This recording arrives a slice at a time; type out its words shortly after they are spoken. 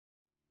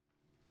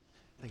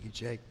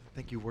you, Jake.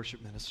 Thank you,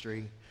 worship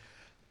ministry.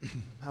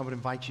 I would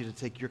invite you to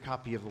take your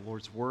copy of the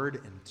Lord's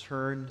Word and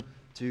turn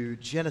to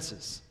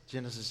Genesis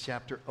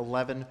chapter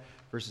 11,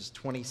 verses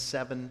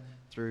 27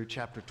 through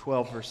chapter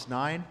 12, verse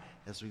 9,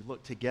 as we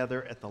look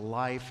together at the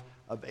life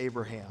of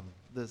Abraham.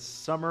 This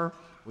summer,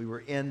 we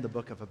were in the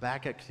book of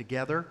Habakkuk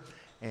together,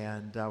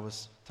 and I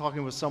was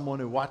talking with someone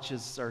who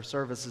watches our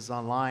services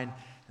online,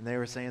 and they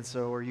were saying,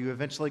 so are you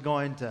eventually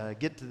going to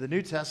get to the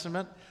New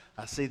Testament?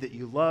 I see that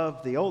you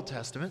love the Old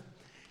Testament,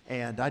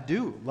 and I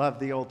do love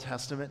the Old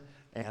Testament.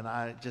 And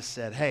I just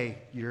said, hey,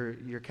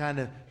 you're kind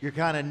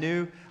of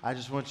new. I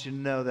just want you to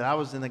know that I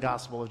was in the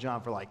Gospel of John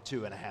for like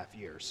 2.5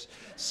 years.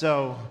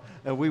 So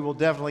we will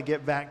definitely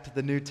get back to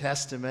the New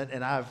Testament,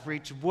 and I've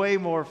reached way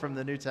more from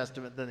the New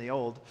Testament than the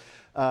Old.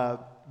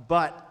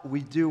 But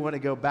we do want to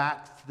go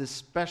back to this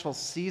special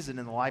season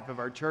in the life of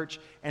our church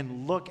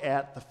and look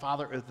at the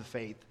father of the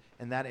faith,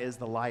 and that is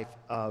the life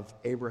of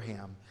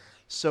Abraham.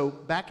 So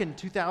back in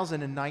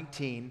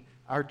 2019,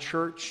 our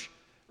church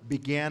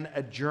began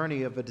a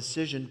journey of a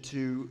decision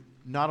to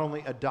not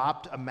only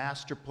adopt a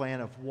master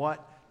plan of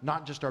what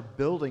not just our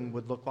building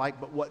would look like,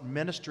 but what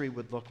ministry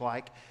would look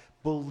like,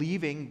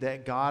 believing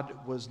that God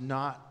was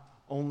not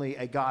only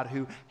a God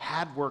who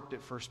had worked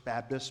at First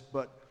Baptist,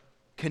 but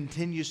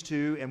continues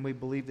to, and we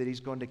believe that he's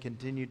going to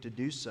continue to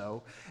do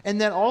so.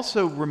 And then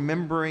also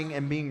remembering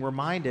and being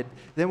reminded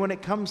that when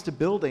it comes to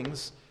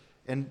buildings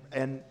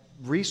and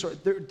resource,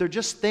 they're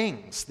just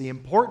things. The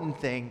important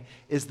thing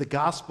is the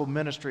gospel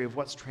ministry of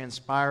what's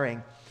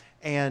transpiring.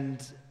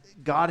 And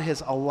God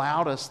has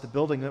allowed us, the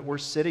building that we're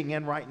sitting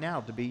in right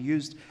now, to be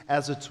used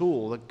as a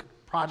tool, the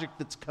project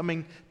that's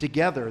coming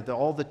together,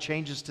 all the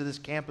changes to this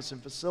campus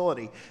and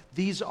facility.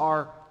 These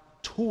are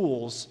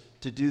tools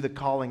to do the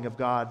calling of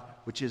God,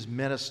 which is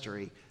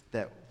ministry,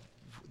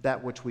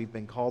 that which we've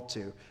been called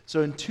to.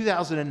 So in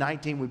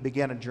 2019, we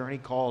began a journey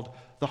called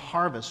The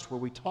Harvest, where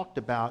we talked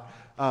about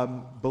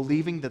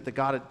believing that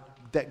God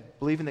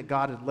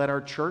had led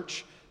our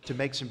church to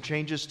make some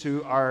changes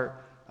to our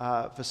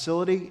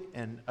facility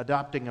and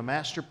adopting a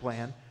master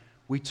plan.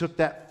 We took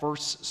that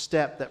first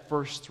step, that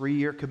first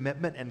 3-year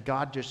commitment, and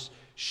God just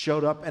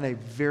showed up in a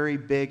very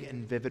big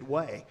and vivid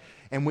way.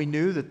 And we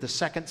knew that the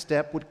second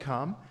step would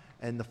come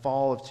in the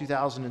fall of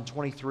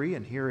 2023,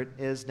 and here it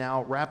is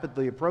now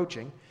rapidly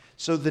approaching.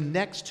 So the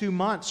next 2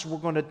 months, we're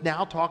going to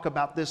now talk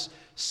about this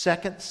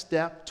second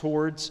step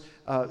towards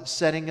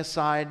setting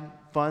aside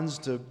funds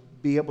to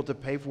be able to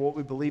pay for what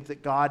we believe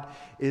that God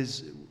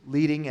is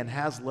leading and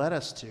has led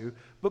us to.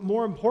 But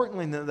more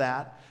importantly than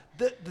that,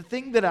 the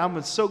thing that I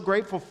was so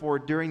grateful for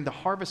during the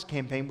Harvest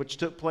campaign, which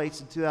took place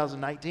in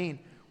 2019,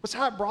 was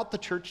how it brought the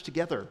church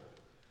together,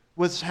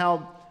 was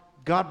how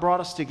God brought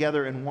us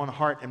together in one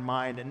heart and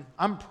mind. And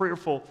I'm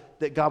prayerful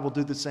that God will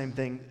do the same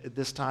thing at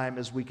this time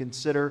as we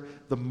consider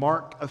the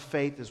mark of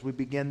faith as we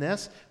begin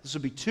this. This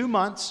will be 2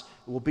 months.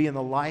 It will be in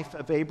the life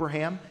of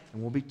Abraham,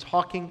 and we'll be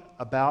talking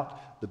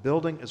about the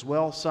building as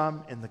well,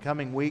 some in the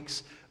coming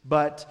weeks.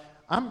 But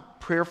I'm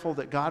prayerful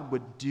that God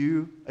would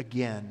do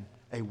again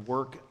a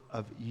work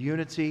of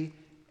unity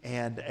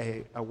and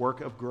a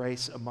work of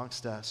grace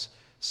amongst us.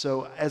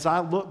 So as I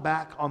look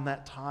back on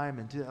that time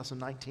in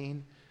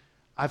 2019,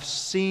 I've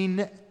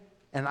seen,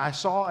 and I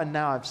saw, and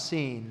now I've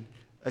seen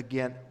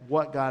again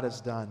what God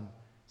has done.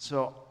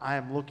 So I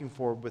am looking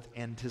forward with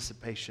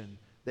anticipation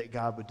that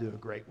God would do a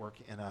great work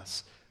in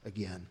us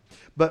again.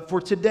 But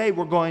for today,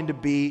 we're going to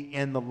be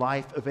in the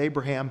life of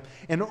Abraham.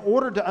 In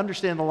order to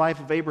understand the life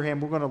of Abraham,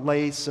 we're going to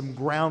lay some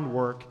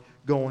groundwork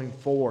going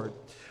forward.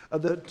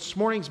 This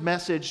morning's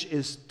message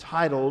is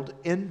titled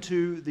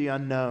Into the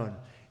Unknown.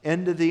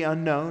 Into the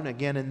Unknown,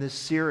 again in this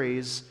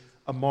series,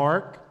 a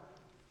mark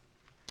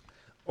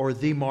or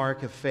the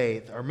mark of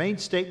faith. Our main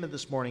statement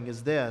this morning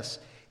is this,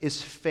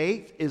 is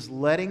faith is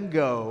letting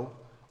go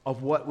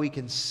of what we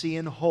can see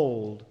and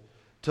hold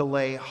to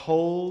lay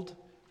hold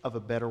of a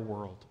better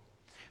world.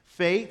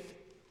 Faith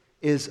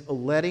is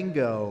letting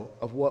go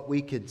of what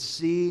we can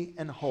see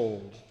and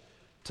hold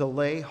to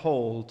lay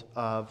hold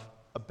of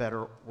a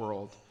better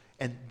world.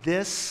 And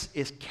this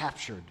is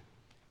captured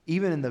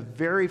even in the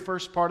very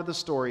first part of the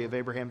story of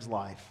Abraham's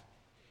life.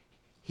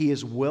 He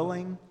is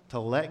willing to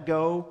let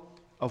go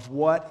of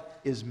what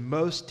is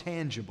most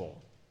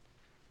tangible,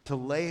 to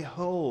lay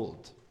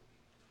hold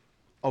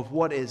of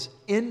what is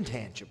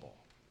intangible,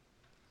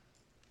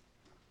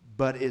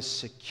 but is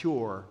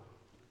secure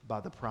by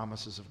the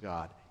promises of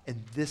God.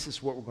 And this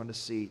is what we're going to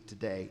see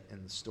today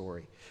in the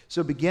story.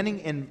 So beginning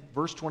in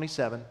verse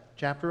 27,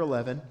 chapter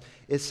 11,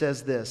 it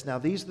says this, now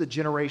these are the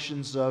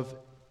generations of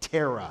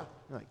Terah.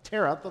 You're like,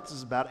 Terah? I thought this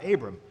was about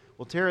Abram.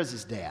 Well, Terah is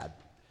his dad.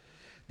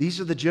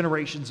 These are the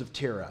generations of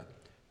Terah.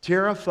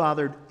 Terah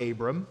fathered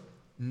Abram,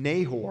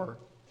 Nahor,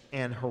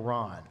 and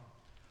Haran.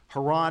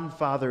 Haran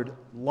fathered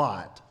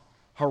Lot.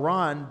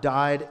 Haran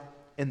died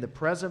in the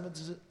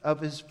presence of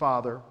his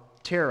father,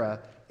 Terah,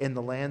 in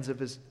the land of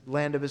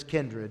his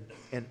kindred,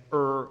 in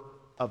Ur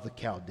of the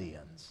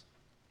Chaldeans.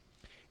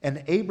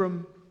 And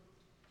Abram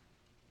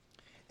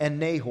and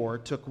Nahor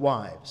took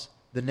wives.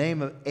 The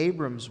name of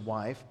Abram's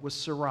wife was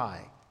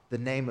Sarai, the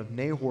name of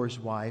Nahor's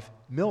wife,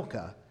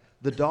 Milcah,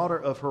 the daughter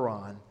of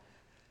Haran,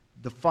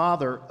 the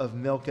father of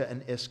Milcah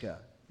and Iscah.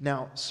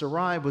 Now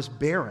Sarai was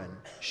barren,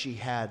 she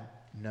had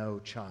no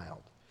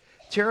child.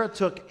 Terah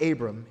took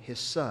Abram, his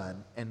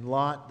son, and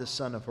Lot, the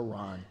son of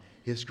Haran,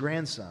 his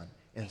grandson,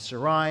 and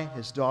Sarai,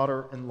 his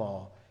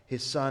daughter-in-law,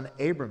 his son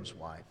Abram's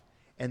wife,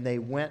 and they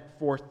went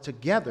forth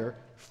together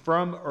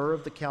from Ur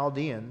of the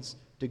Chaldeans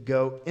to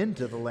go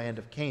into the land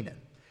of Canaan.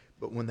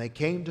 But when they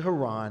came to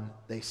Haran,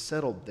 they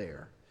settled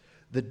there.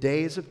 The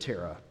days of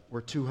Terah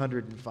were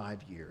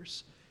 205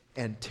 years,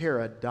 and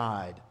Terah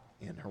died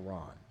in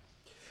Haran.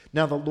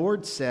 Now the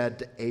Lord said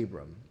to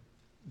Abram,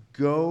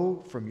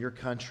 "Go from your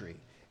country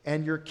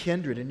and your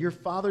kindred and your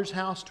father's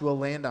house to a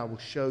land I will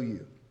show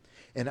you,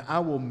 and I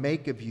will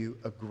make of you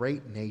a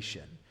great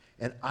nation,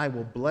 and I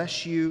will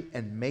bless you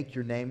and make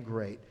your name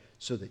great,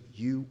 so that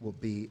you will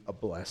be a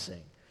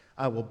blessing.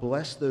 I will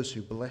bless those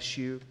who bless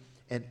you,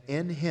 and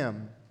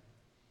him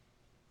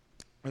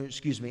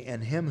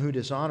who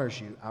dishonors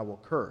you I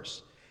will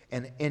curse,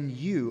 and in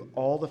you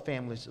all the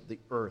families of the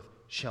earth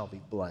shall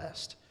be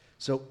blessed."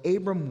 So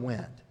Abram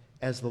went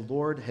as the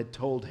Lord had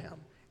told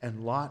him,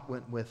 and Lot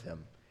went with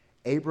him.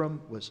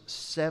 Abram was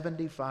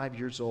 75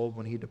 years old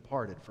when he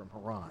departed from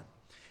Haran.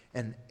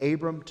 And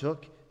Abram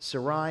took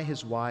Sarai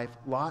his wife,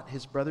 Lot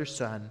his brother's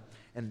son,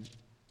 and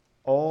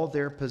all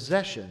their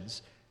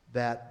possessions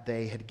that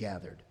they had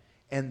gathered,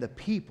 and the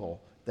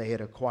people they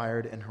had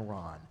acquired in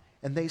Haran.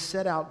 And they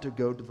set out to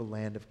go to the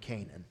land of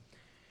Canaan.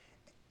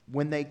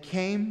 When they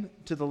came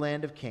to the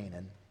land of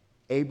Canaan,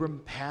 Abram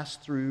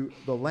passed through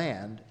the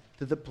land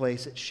to the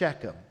place at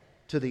Shechem,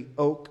 to the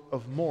oak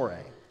of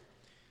Moreh.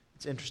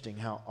 It's interesting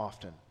how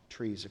often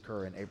trees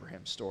occur in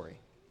Abraham's story.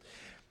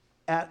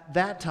 At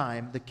that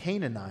time, the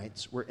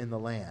Canaanites were in the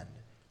land.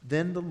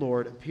 Then the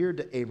Lord appeared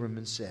to Abram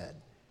and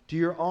said, "To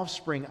your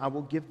offspring I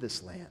will give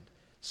this land."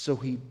 So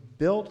he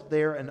built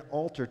there an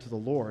altar to the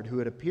Lord who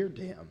had appeared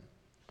to him.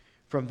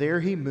 From there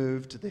he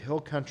moved to the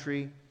hill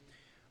country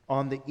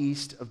on the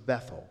east of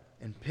Bethel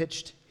and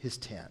pitched his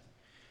tent,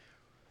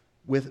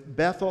 with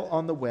Bethel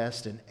on the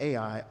west and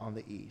Ai on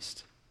the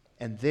east.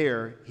 And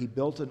there he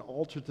built an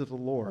altar to the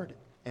Lord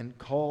and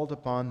called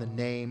upon the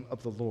name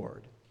of the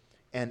Lord.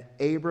 And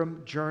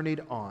Abram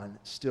journeyed on,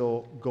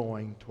 still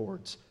going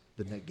towards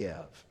the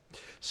Negev.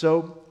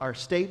 So our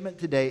statement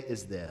today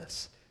is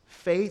this: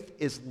 faith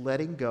is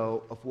letting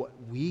go of what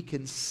we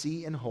can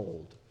see and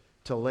hold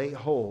to lay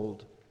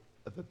hold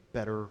of a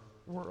better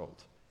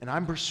world. And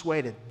I'm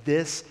persuaded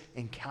this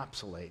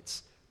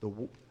encapsulates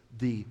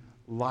the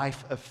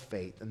life of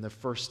faith and the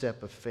first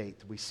step of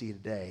faith we see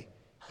today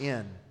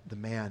in the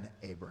man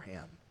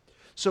Abraham.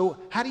 So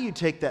how do you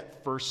take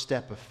that first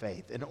step of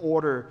faith in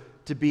order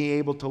to be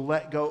able to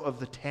let go of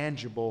the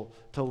tangible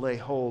to lay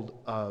hold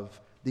of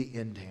the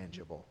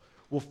intangible?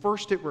 Well,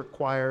 first it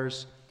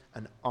requires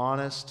an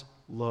honest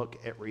look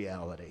at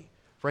reality.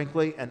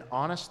 Frankly, an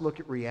honest look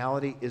at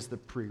reality is the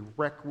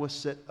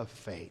prerequisite of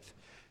faith.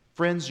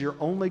 Friends, you're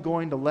only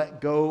going to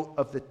let go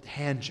of the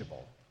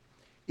tangible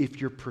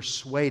if you're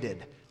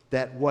persuaded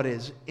that what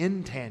is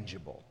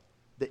intangible,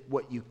 that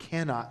what you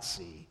cannot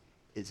see,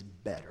 is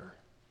better.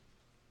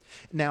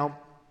 Now,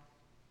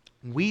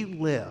 we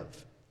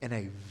live in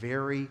a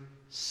very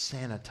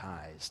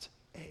sanitized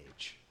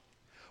age.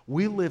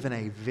 We live in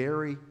a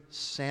very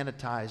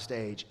sanitized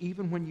age,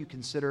 even when you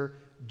consider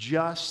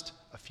just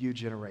a few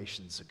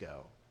generations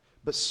ago,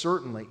 but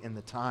certainly in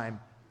the time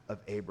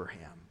of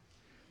Abraham.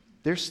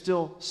 There's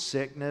still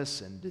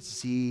sickness and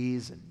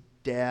disease and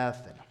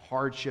death and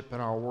hardship in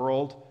our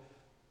world,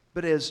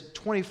 but as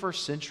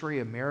 21st century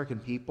American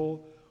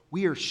people,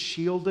 we are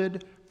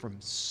shielded from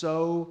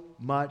so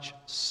much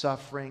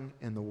suffering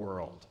in the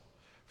world.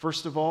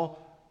 First of all,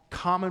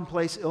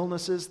 commonplace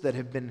illnesses that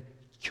have been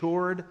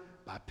cured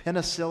by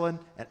penicillin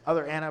and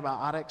other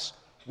antibiotics,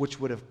 which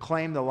would have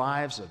claimed the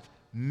lives of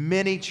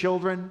many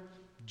children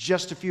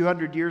just a few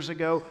hundred years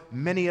ago,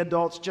 many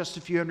adults just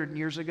a few hundred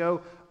years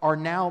ago, are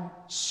now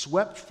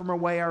swept from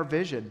away our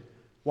vision.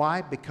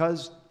 Why?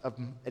 Because of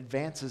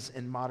advances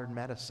in modern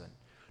medicine.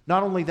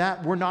 Not only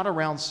that, we're not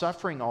around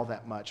suffering all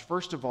that much.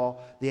 First of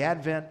all, the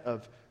advent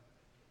of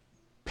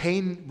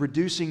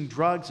pain-reducing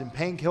drugs and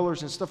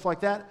painkillers and stuff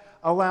like that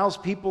allows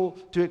people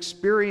to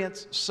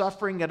experience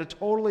suffering at a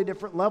totally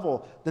different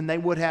level than they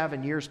would have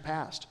in years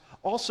past.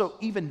 Also,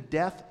 even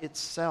death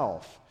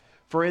itself.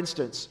 For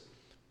instance,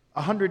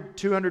 100,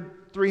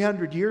 200,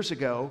 300 years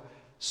ago,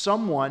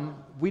 someone,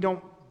 we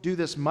don't do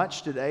this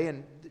much today,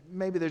 and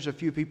maybe there's a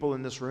few people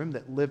in this room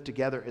that live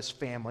together as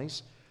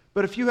families,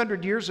 but a few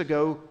hundred years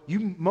ago,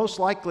 you most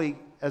likely,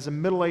 as a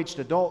middle-aged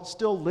adult,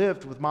 still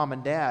lived with mom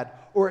and dad,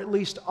 or at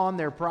least on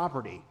their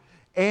property,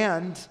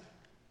 and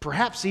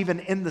perhaps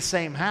even in the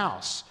same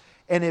house.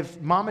 And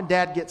if mom and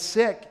dad get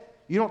sick,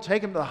 you don't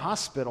take them to the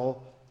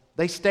hospital.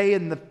 They stay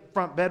in the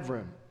front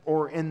bedroom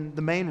or in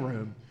the main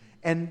room.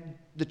 And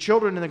the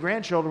children and the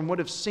grandchildren would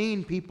have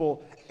seen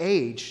people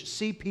age,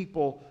 see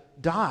people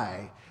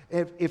die.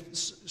 If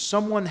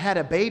someone had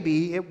a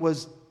baby, it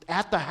was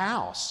at the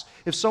house.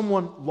 If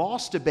someone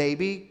lost a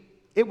baby,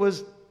 it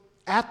was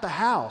at the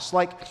house.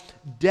 Like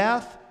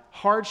death,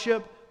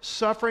 hardship,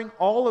 suffering,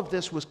 all of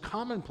this was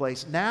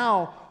commonplace.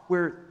 Now,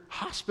 where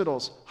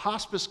hospitals,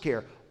 hospice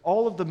care,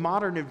 all of the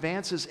modern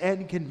advances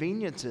and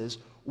conveniences,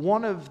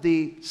 one of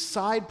the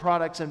side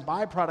products and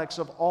byproducts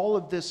of all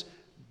of this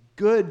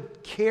good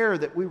care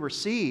that we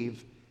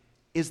receive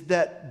is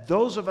that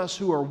those of us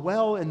who are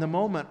well in the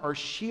moment are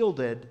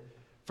shielded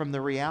from the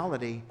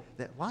reality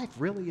that life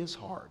really is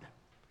hard,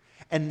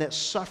 and that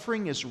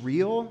suffering is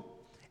real,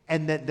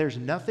 and that there's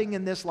nothing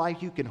in this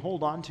life you can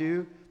hold on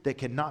to that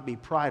cannot be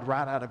pried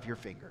right out of your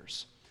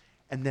fingers.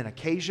 And then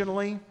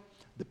occasionally,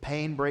 the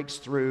pain breaks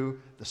through,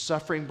 the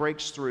suffering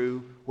breaks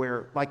through,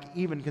 where, like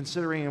even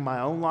considering in my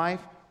own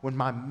life, when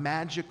my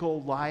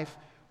magical life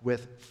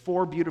with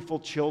 4 beautiful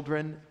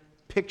children,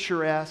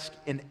 picturesque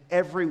in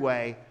every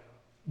way,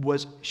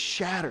 was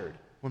shattered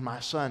when my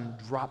son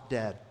dropped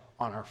dead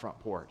on our front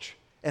porch.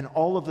 And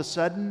all of a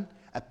sudden,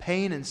 a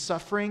pain and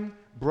suffering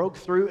broke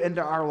through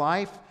into our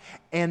life,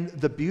 and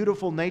the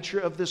beautiful nature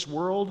of this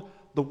world,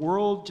 the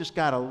world just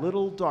got a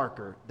little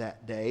darker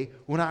that day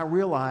when I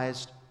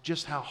realized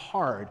just how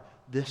hard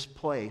this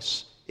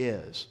place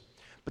is.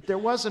 But there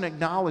was an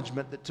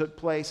acknowledgement that took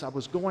place. I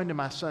was going to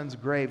my son's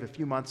grave a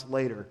few months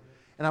later,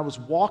 and I was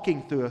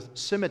walking through a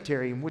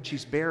cemetery in which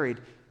he's buried.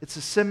 It's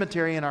a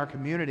cemetery in our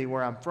community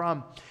where I'm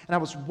from. And I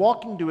was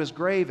walking to his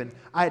grave, and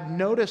I had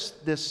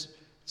noticed this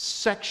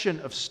section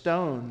of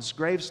stones,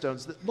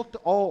 gravestones, that looked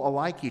all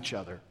alike each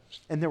other.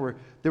 And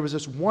there was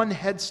this one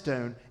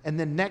headstone, and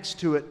then next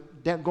to it,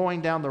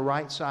 going down the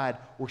right side,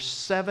 were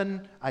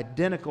 7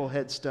 identical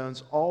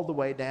headstones all the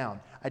way down.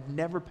 I'd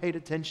never paid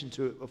attention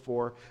to it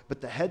before,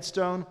 but the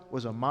headstone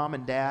was a mom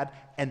and dad,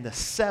 and the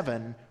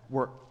 7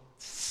 were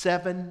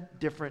 7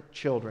 different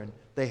children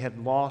they had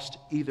lost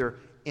either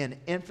in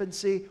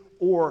infancy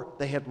or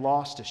they had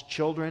lost as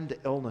children to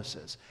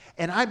illnesses.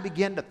 And I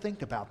began to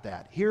think about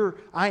that. Here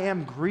I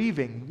am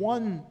grieving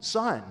one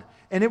son,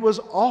 and it was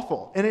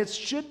awful, and it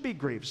should be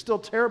grieved, still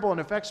terrible, and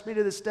affects me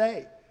to this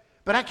day.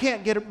 But I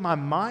can't get my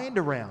mind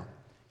around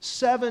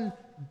 7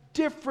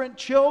 different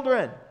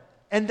children,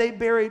 and they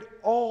buried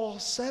all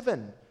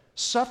 7.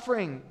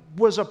 Suffering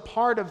was a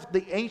part of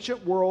the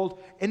ancient world,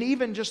 and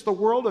even just the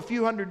world a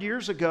few hundred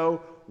years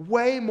ago,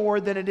 way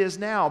more than it is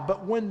now.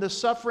 But when the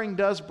suffering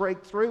does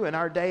break through in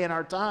our day and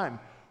our time,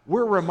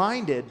 we're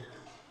reminded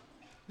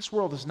this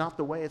world is not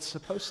the way it's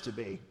supposed to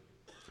be.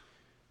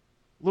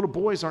 Little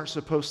boys aren't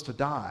supposed to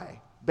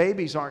die.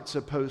 Babies aren't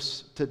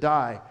supposed to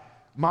die.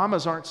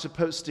 Mamas aren't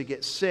supposed to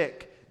get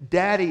sick.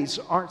 Daddies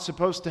aren't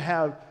supposed to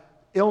have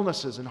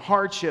illnesses and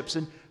hardships,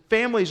 and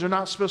families are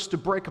not supposed to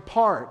break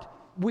apart.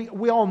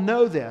 We all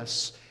know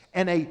this.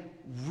 And a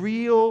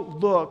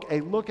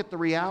look at the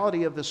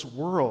reality of this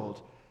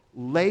world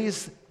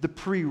lays the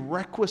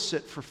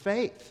prerequisite for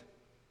faith.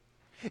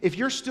 If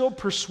you're still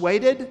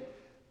persuaded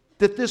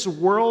that this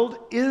world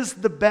is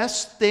the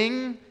best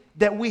thing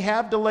that we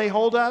have to lay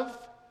hold of,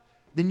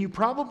 then you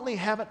probably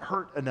haven't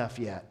hurt enough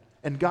yet.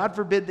 And God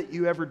forbid that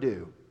you ever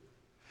do.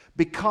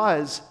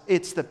 Because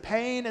it's the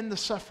pain and the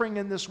suffering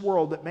in this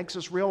world that makes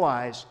us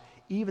realize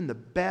even the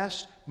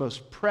best,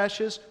 most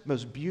precious,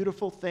 most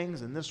beautiful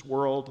things in this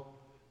world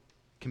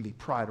can be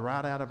pried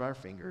right out of our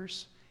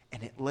fingers.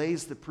 And it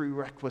lays the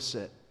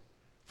prerequisite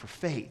for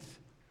faith,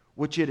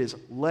 which it is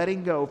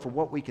letting go for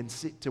what we can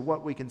see, to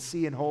what we can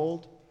see and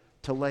hold,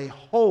 to lay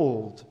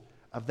hold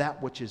of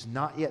that which is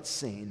not yet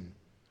seen,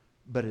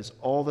 but is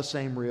all the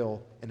same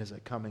real and is a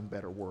coming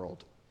better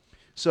world.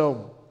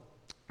 So,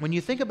 when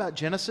you think about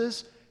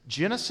Genesis,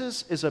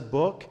 Genesis is a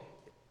book.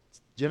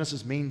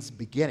 Genesis means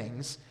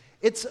beginnings.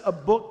 It's a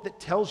book that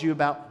tells you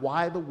about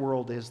why the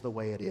world is the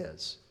way it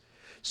is.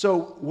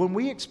 So, when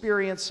we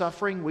experience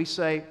suffering, we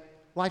say,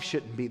 life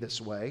shouldn't be this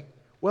way.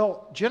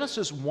 Well,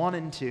 Genesis 1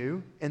 and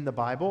 2 in the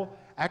Bible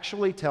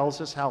actually tells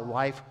us how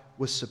life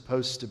was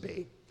supposed to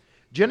be.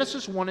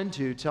 Genesis 1 and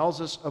 2 tells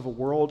us of a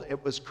world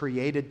it was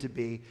created to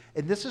be,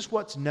 and this is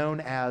what's known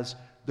as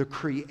the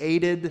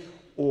created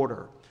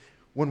order.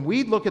 When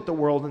we look at the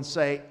world and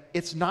say,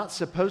 it's not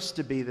supposed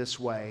to be this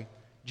way,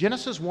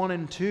 Genesis 1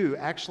 and 2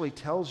 actually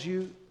tells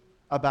you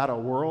about a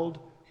world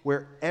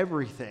where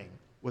everything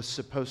was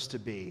supposed to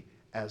be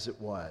as it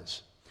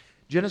was.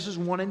 Genesis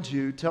 1 and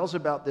 2 tells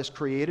about this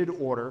created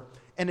order,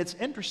 and it's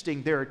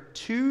interesting, there are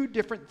 2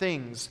 different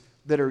things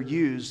that are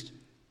used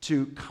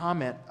to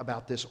comment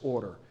about this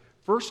order.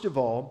 First of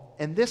all,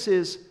 and this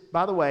is,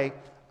 by the way,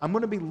 I'm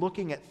going to be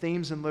looking at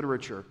themes in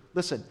literature.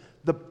 Listen,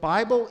 the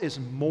Bible is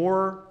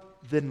more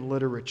than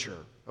literature,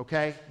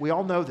 okay? We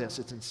all know this.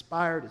 It's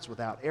inspired. It's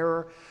without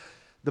error.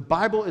 The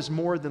Bible is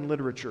more than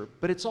literature,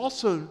 but it's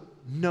also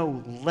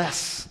no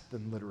less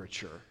than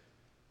literature.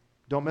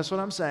 Don't miss what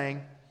I'm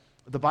saying.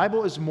 The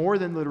Bible is more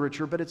than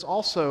literature, but it's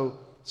also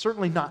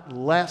certainly not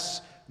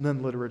less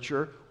than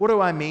literature. What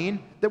do I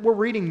mean? That we're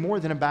reading more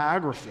than a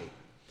biography.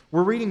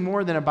 We're reading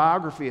more than a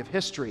biography of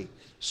history.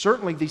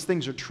 Certainly these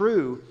things are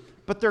true,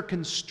 but they're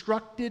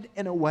constructed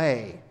in a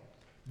way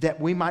that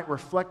we might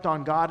reflect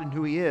on God and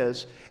who He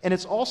is. And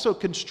it's also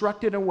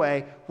constructed in a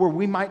way where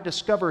we might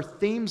discover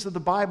themes of the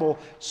Bible.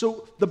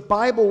 So the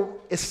Bible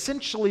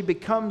essentially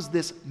becomes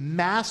this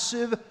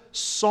massive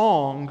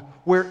song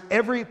where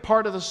every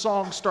part of the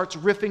song starts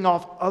riffing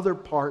off other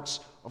parts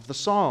of the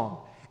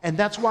song. And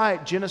that's why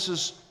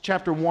Genesis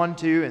chapter 1,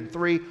 2, and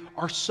 3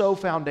 are so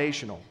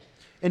foundational.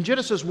 In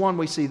Genesis 1,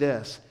 we see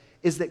this,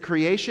 is that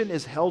creation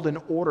is held in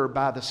order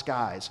by the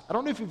skies. I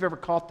don't know if you've ever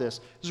caught this.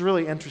 This is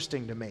really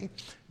interesting to me.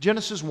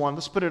 Genesis 1,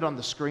 let's put it on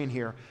the screen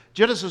here.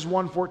 Genesis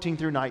 1, 14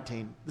 through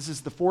 19. This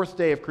is the fourth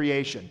day of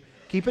creation.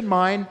 Keep in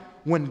mind,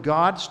 when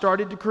God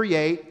started to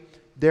create,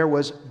 there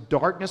was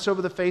darkness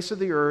over the face of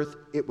the earth.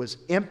 It was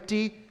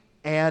empty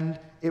and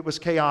it was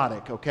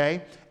chaotic,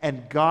 okay?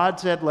 And God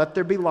said, let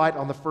there be light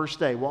on the first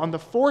day. Well, on the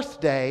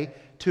fourth day,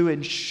 to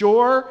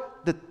ensure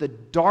that the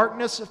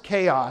darkness of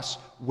chaos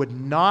would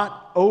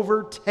not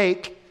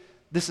overtake.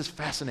 This is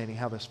fascinating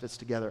how this fits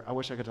together. I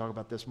wish I could talk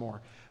about this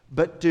more.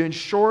 But to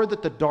ensure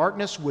that the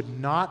darkness would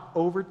not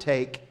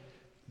overtake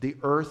the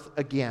earth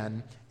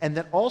again, and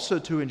that also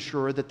to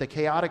ensure that the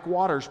chaotic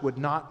waters would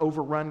not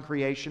overrun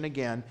creation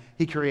again,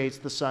 He creates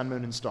the sun,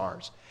 moon, and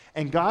stars.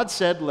 And God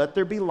said, let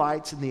there be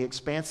lights in the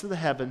expanse of the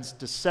heavens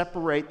to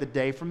separate the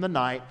day from the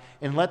night,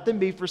 and let them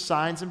be for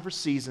signs and for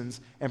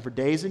seasons and for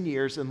days and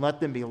years, and let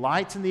them be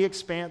lights in the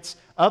expanse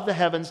of the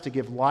heavens to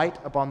give light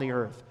upon the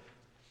earth.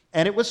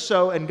 And it was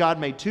so, and God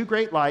made two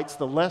great lights,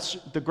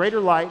 the greater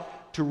light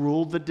to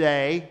rule the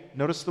day,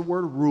 notice the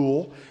word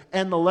rule,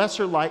 and the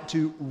lesser light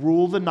to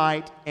rule the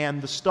night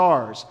and the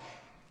stars.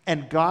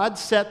 And God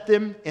set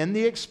them in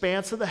the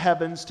expanse of the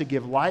heavens to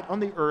give light on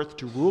the earth,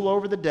 to rule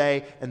over the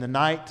day and the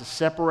night, to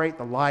separate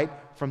the light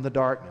from the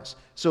darkness.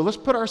 So let's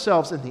put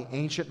ourselves in the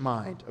ancient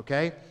mind,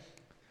 okay?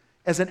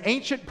 As an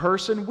ancient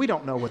person, we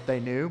don't know what they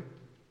knew.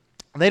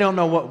 They don't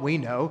know what we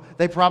know.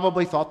 They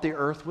probably thought the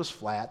earth was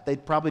flat. They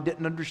probably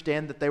didn't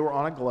understand that they were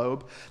on a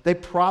globe. They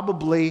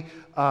probably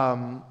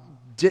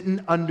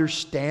didn't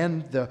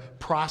understand the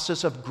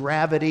process of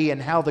gravity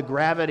and how the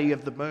gravity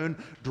of the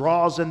moon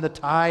draws in the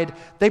tide.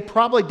 They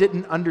probably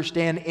didn't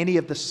understand any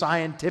of the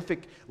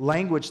scientific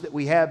language that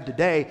we have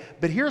today.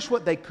 But here's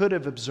what they could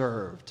have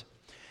observed.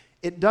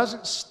 It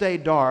doesn't stay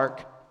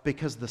dark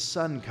because the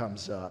sun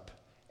comes up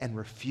and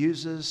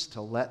refuses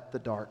to let the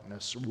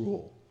darkness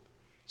rule.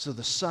 So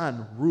the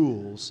sun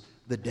rules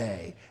the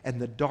day, and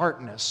the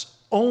darkness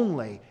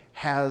only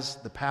has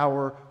the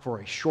power for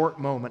a short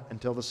moment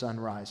until the sun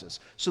rises.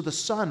 So the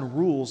sun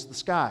rules the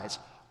skies.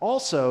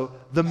 Also,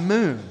 the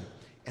moon.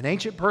 An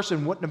ancient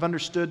person wouldn't have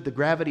understood the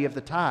gravity of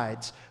the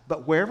tides,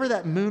 but wherever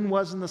that moon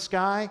was in the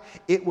sky,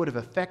 it would have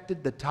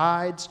affected the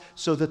tides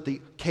so that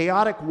the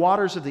chaotic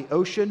waters of the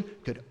ocean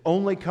could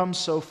only come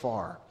so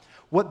far.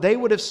 What they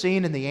would have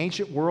seen in the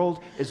ancient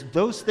world is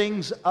those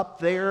things up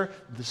there,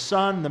 the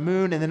sun, the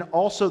moon, and then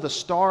also the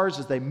stars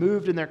as they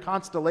moved in their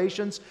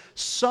constellations.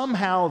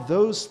 Somehow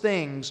those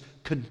things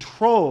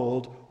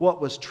controlled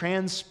what was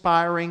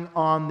transpiring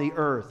on the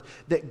earth.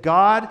 That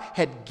God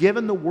had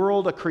given the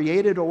world a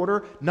created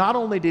order. Not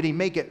only did He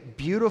make it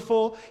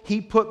beautiful,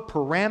 He put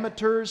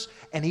parameters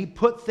and He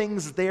put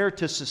things there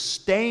to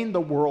sustain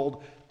the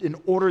world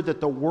in order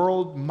that the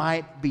world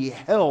might be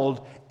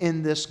held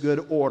in this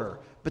good order.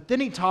 But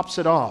then He tops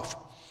it off.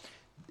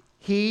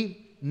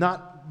 He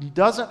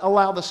doesn't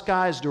allow the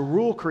skies to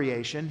rule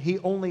creation. He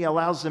only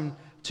allows them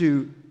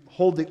to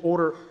hold the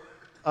order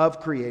of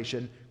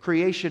creation.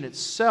 Creation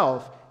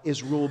itself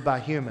is ruled by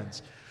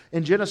humans.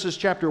 In Genesis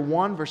chapter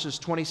 1, verses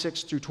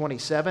 26 through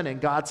 27,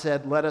 and God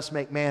said, let us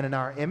make man in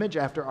our image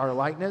after our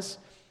likeness,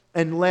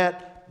 and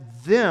let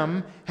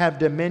them have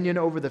dominion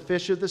over the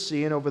fish of the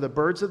sea and over the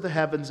birds of the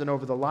heavens and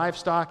over the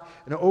livestock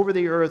and over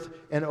the earth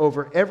and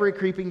over every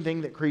creeping thing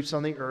that creeps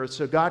on the earth.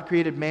 So God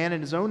created man in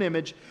His own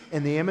image.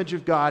 In the image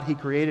of God, He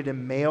created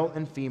him, male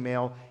and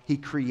female. He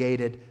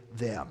created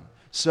them.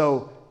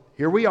 So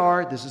here we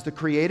are. This is the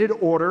created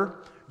order.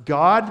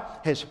 God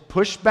has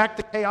pushed back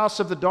the chaos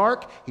of the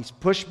dark. He's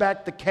pushed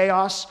back the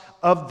chaos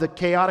of the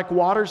chaotic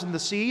waters and the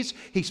seas.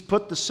 He's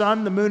put the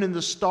sun, the moon, and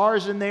the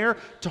stars in there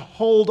to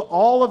hold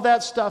all of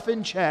that stuff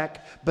in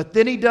check. But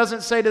then He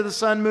doesn't say to the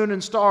sun, moon,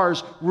 and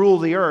stars, rule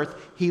the earth.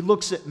 He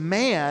looks at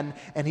man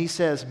and He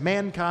says,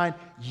 mankind,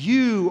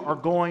 you are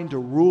going to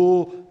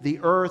rule the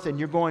earth, and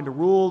you're going to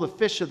rule the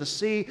fish of the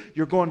sea.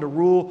 You're going to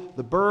rule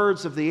the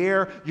birds of the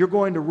air. You're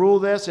going to rule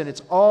this, and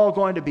it's all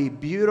going to be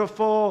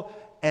beautiful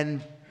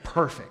and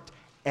perfect.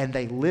 And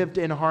they lived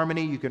in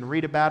harmony. You can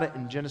read about it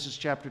in Genesis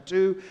chapter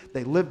 2.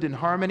 They lived in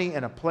harmony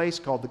in a place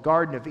called the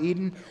Garden of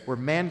Eden, where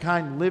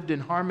mankind lived in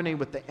harmony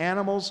with the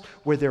animals,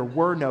 where there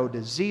were no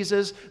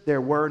diseases, there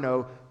were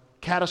no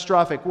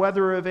catastrophic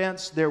weather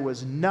events, there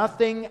was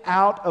nothing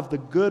out of the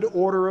good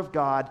order of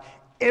God.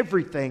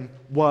 Everything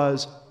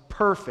was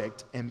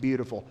perfect and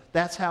beautiful.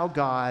 That's how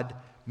God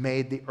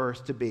made the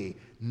earth to be.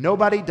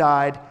 Nobody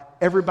died,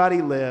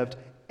 everybody lived,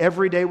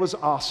 every day was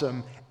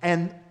awesome,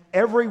 and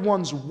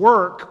everyone's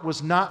work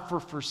was not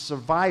for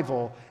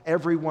survival.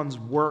 Everyone's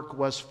work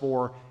was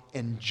for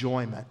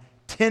enjoyment.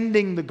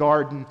 Tending the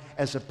garden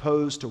as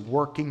opposed to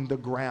working the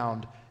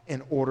ground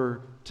in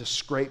order to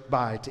scrape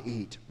by to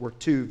eat were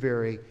two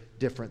very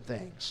different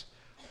things.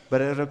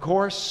 But of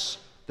course,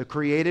 the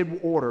created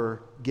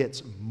order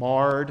gets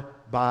marred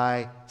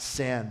by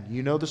sin.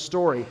 You know the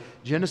story.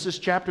 Genesis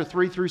chapter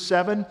 3 through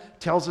 7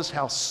 tells us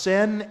how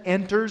sin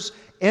enters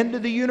into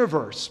the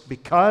universe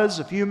because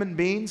of human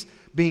beings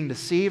being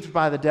deceived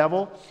by the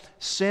devil.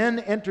 Sin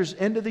enters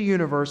into the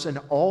universe, and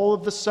all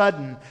of a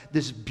sudden,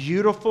 this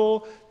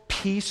beautiful,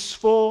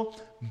 peaceful,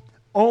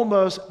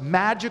 almost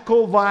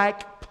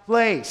magical-like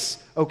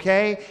place,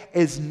 okay,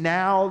 is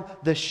now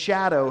the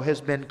shadow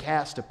has been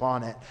cast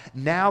upon it.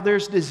 Now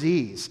there's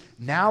disease.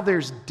 Now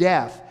there's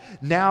death.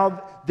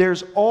 Now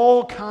there's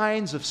all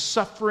kinds of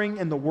suffering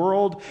in the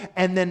world.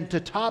 And then to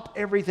top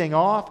everything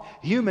off,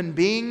 human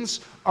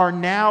beings are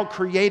now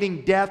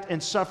creating death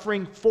and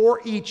suffering for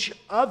each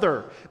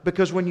other.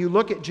 Because when you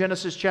look at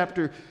Genesis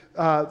chapter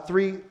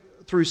 3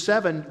 through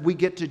 7, we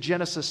get to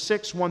Genesis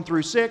 6, 1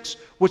 through 6,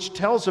 which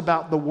tells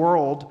about the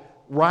world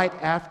right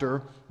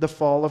after the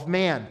fall of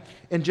man.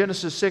 In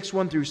Genesis 6,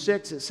 1 through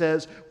 6, it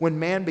says, when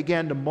man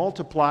began to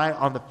multiply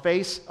on the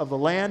face of the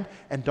land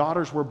and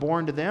daughters were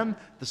born to them,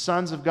 the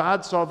sons of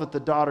God saw that the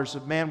daughters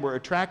of man were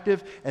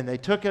attractive, and they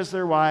took as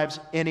their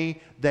wives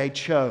any they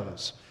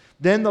chose.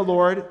 Then the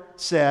Lord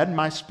said,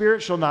 my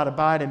spirit shall not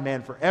abide in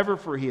man forever,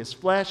 for he is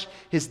flesh.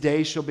 His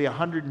days shall be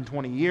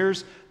 120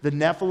 years. The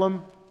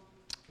Nephilim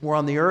were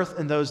on the earth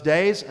in those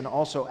days, and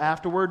also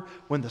afterward,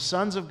 when the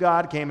sons of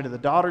God came into the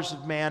daughters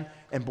of man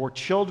and bore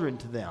children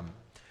to them.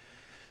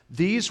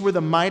 These were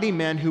the mighty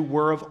men who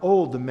were of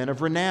old, the men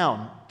of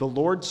renown. The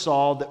Lord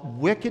saw that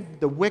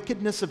the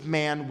wickedness of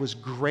man was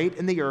great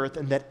in the earth,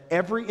 and that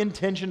every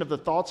intention of the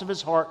thoughts of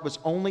his heart was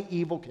only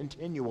evil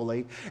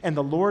continually. And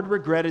the Lord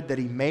regretted that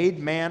he made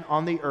man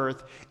on the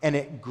earth, and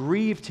it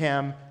grieved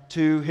him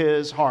to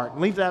his heart.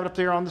 Leave that up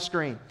there on the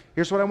screen.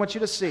 Here's what I want you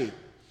to see.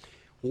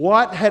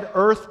 What had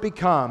earth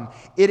become?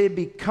 It had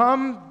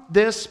become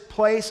this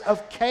place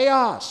of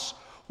chaos,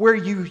 where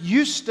you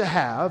used to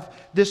have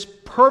this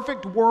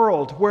perfect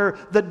world where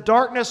the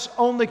darkness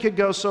only could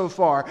go so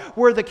far,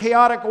 where the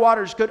chaotic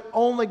waters could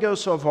only go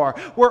so far,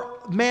 where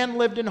man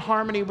lived in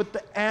harmony with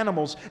the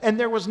animals, and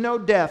there was no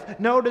death,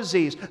 no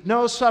disease,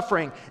 no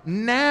suffering.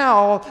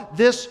 Now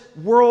this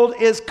world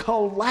is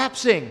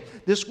collapsing.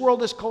 This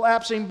world is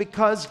collapsing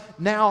because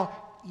now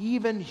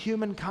even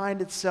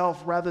humankind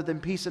itself, rather than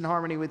peace and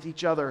harmony with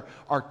each other,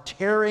 are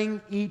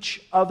tearing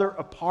each other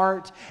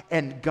apart,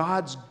 and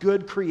God's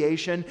good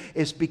creation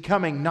is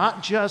becoming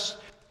not just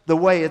the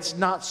way it's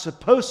not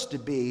supposed to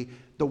be.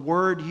 The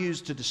word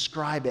used to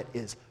describe it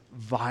is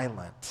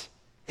violent.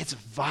 It's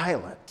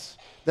violent.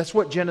 That's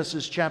what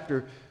Genesis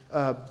chapter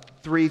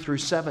 3 through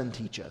 7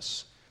 teach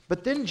us.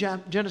 But then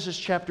Genesis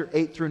chapter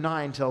 8 through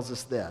 9 tells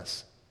us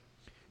this.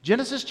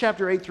 Genesis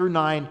chapter 8 through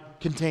 9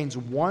 contains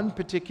one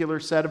particular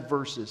set of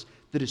verses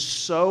that is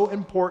so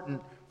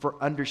important for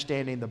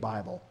understanding the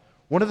Bible.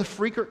 One of the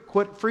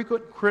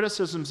frequent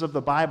criticisms of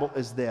the Bible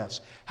is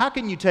this. How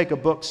can you take a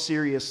book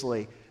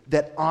seriously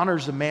that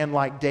honors a man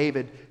like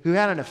David, who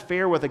had an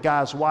affair with a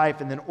guy's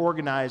wife and then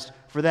organized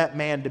for that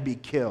man to be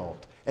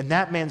killed? And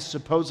that man's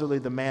supposedly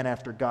the man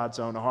after God's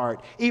own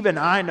heart. Even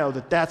I know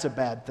that that's a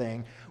bad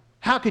thing.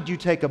 How could you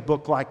take a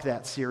book like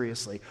that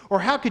seriously? Or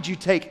how could you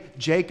take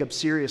Jacob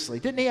seriously?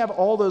 Didn't he have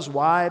all those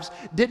wives?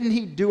 Didn't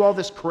he do all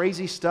this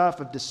crazy stuff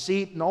of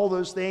deceit and all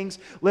those things?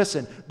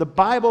 Listen, the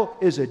Bible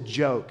is a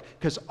joke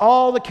because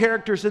all the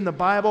characters in the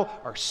Bible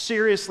are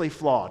seriously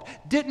flawed.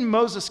 Didn't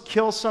Moses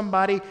kill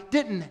somebody?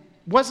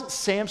 Wasn't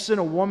Samson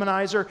a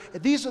womanizer?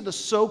 These are the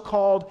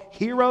so-called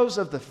heroes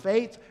of the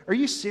faith. Are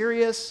you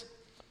serious?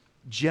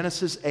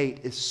 Genesis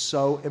 8 is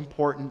so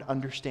important to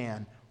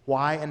understand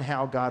why and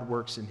how God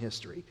works in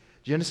history.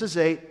 Genesis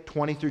 8,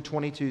 20 through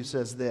 22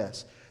 says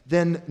this.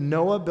 Then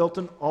Noah built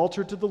an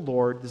altar to the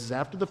Lord, this is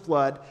after the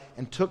flood,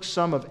 and took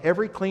some of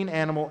every clean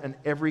animal and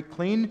every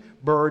clean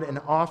bird and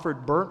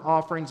offered burnt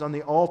offerings on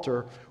the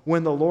altar.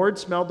 When the Lord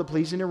smelled the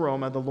pleasing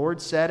aroma, the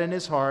Lord said in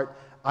his heart,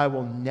 I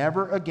will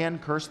never again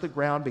curse the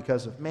ground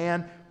because of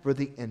man, for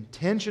the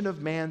intention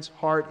of man's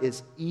heart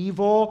is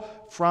evil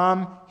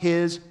from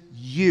his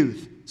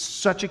youth.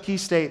 Such a key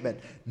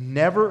statement.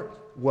 Never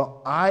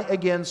will I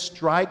again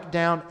strike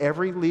down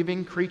every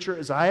living creature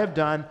as I have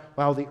done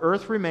while the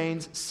earth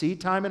remains,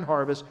 seed time and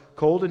harvest,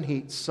 cold and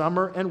heat,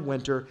 summer and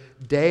winter,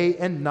 day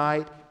and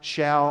night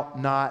shall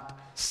not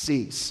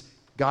cease.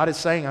 God is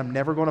saying, I'm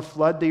never going to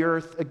flood the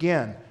earth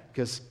again,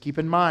 because keep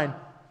in mind,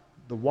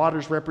 the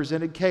waters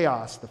represented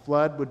chaos. The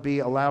flood would be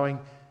allowing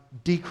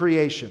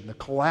decreation, the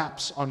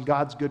collapse on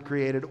God's good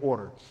created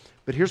order.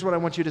 But here's what I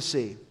want you to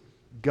see.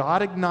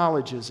 God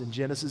acknowledges in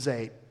Genesis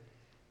 8,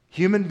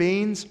 human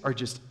beings are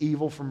just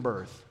evil from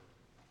birth.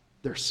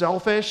 They're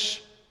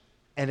selfish,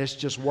 and it's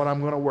just what I'm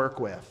going to work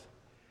with.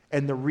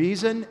 And the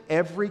reason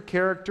every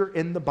character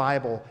in the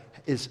Bible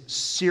is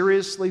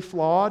seriously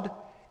flawed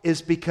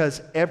is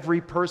because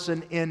every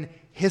person in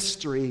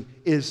history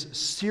is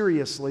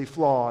seriously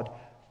flawed,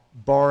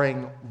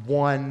 barring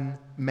one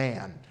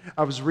man.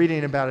 I was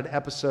reading about an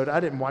episode. I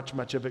didn't watch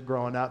much of it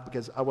growing up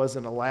because I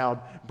wasn't allowed,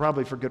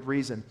 probably for good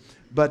reason.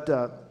 But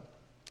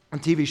a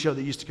TV show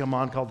that used to come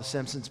on called The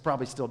Simpsons,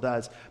 probably still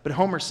does. But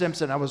Homer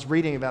Simpson, I was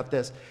reading about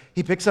this.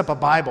 He picks up a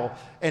Bible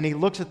and he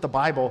looks at the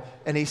Bible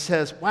and he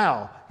says,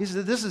 wow, he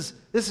says,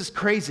 this is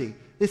crazy.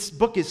 This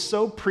book is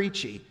so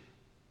preachy.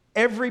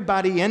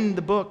 Everybody in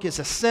the book is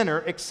a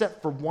sinner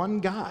except for one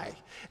guy.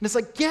 And it's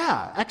like,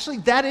 yeah, actually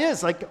that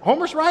is, like,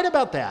 Homer's right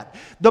about that.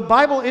 The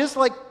Bible is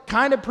like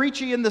kind of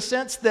preachy in the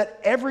sense that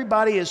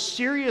everybody is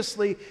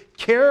seriously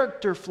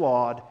character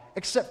flawed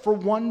except for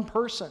one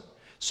person.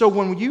 So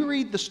when you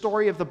read the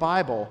story of the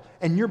Bible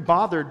and you're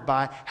bothered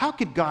by, how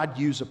could God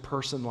use a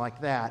person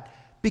like that?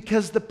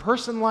 Because the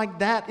person like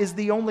that is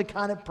the only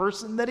kind of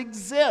person that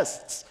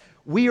exists.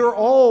 We are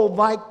all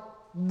like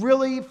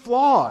really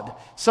flawed.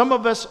 Some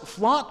of us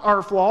flaunt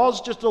our flaws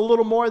just a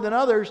little more than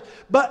others,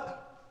 but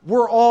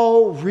we're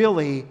all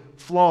really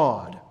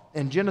flawed.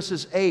 And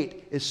Genesis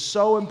 8 is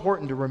so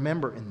important to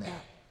remember in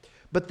that.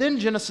 But then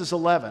Genesis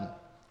 11,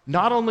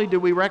 not only do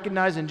we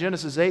recognize in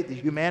Genesis 8 that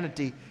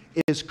humanity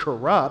is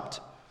corrupt,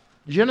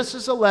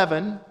 Genesis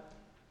 11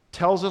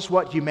 tells us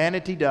what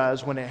humanity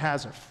does when it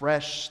has a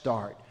fresh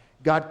start.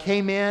 God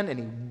came in and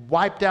he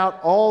wiped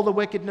out all the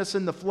wickedness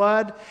in the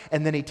flood,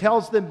 and then he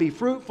tells them, be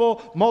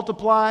fruitful,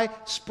 multiply,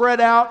 spread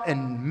out,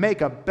 and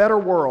make a better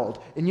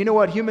world. And you know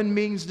what human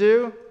beings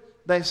do?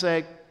 They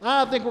say,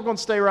 I think we're going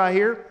to stay right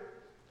here,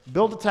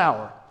 build a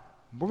tower.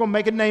 We're going to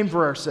make a name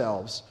for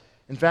ourselves.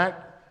 In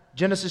fact,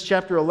 Genesis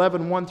chapter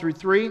 11, 1 through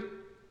 3,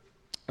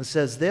 it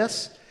says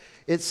this.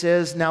 It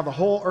says, now the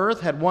whole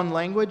earth had one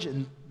language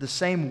and the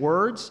same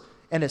words.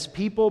 And as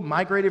people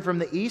migrated from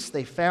the east,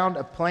 they found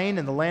a plain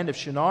in the land of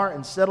Shinar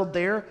and settled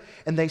there.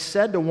 And they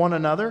said to one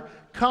another,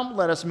 come,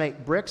 let us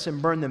make bricks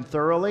and burn them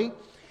thoroughly.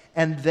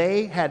 And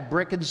they had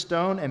brick and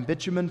stone and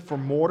bitumen for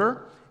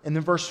mortar. And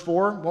then verse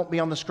 4 won't be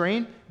on the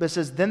screen, but it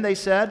says, then they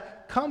said,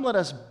 come, let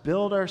us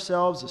build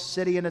ourselves a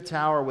city and a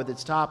tower with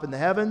its top in the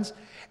heavens,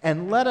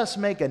 and let us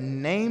make a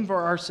name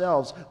for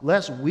ourselves,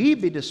 lest we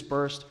be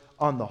dispersed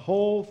on the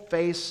whole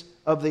face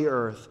of the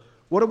earth.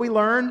 What do we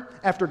learn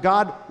after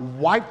God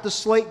wiped the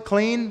slate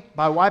clean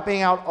by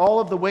wiping out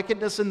all of the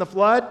wickedness in the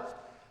flood?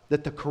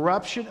 That the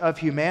corruption of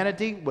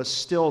humanity was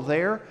still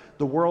there,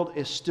 the world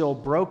is still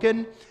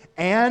broken,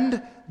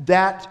 and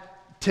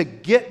that to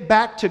get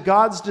back to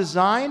God's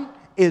design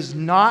is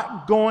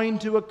not going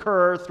to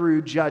occur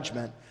through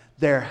judgment.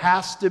 There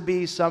has to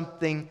be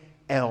something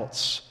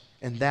else,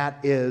 and that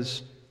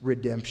is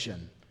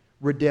redemption.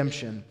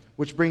 Redemption,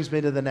 which brings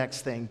me to the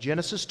next thing.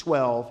 Genesis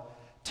 12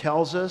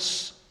 tells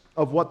us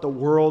of what the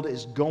world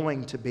is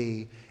going to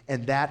be,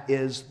 and that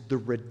is the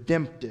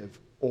redemptive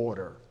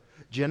order.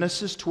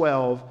 Genesis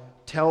 12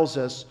 tells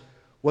us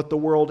what the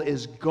world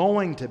is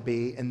going to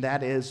be, and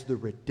that is the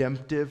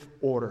redemptive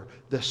order.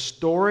 The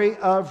story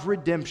of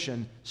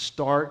redemption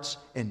starts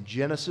in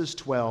Genesis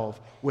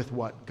 12 with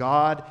what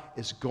God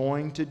is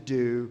going to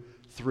do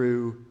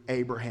through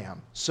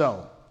Abraham.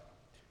 So,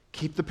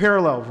 keep the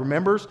parallel.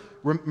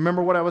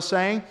 Remember what I was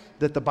saying?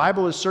 That the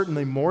Bible is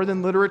certainly more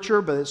than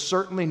literature, but it's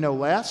certainly no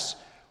less.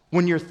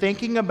 When you're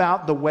thinking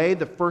about the way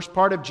the first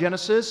part of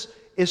Genesis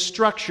is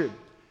structured,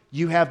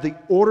 you have the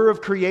order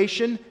of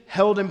creation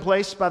held in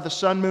place by the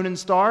sun, moon, and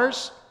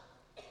stars.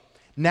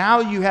 Now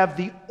you have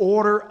the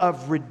order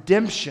of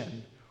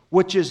redemption,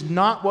 which is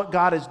not what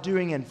God is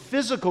doing in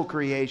physical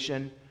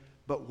creation,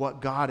 but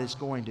what God is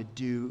going to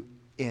do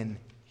in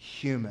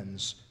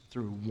humans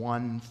through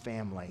one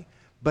family.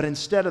 But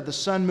instead of the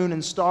sun, moon,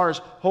 and stars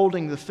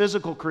holding the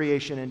physical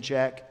creation in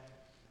check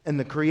and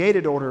the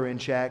created order in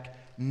check,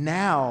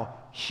 now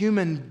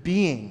human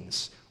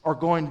beings are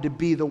going to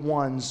be the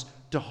ones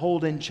to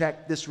hold in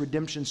check this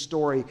redemption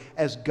story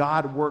as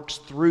God works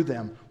through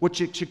them,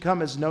 which it should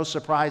come as no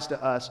surprise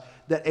to us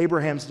that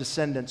Abraham's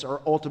descendants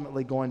are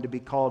ultimately going to be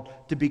called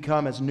to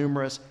become as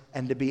numerous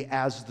and to be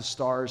as the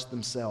stars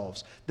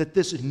themselves. That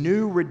this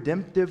new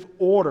redemptive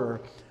order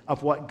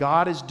of what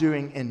God is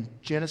doing in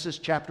Genesis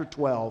chapter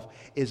 12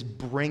 is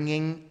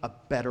bringing a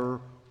better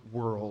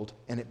world,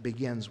 and it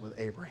begins with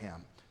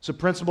Abraham. So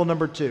principle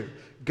number 2,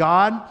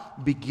 God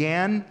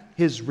began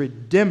his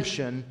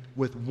redemption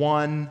with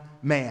one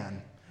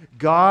man.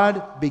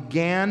 God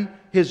began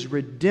his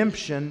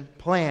redemption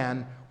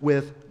plan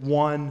with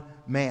one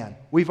man.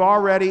 We've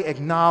already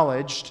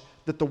acknowledged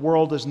that the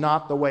world is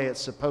not the way it's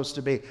supposed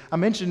to be. I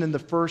mentioned in the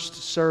first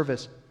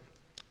service,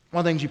 one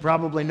of the things you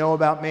probably know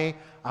about me,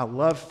 I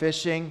love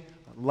fishing.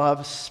 I love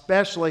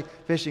especially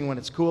fishing when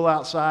it's cool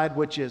outside,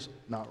 which is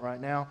not right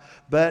now,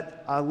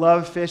 but I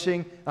love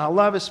fishing. I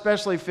love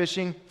especially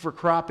fishing for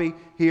crappie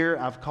here.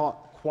 I've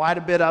caught quite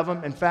a bit of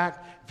them. In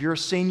fact, if you're a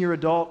senior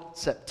adult,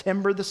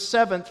 September the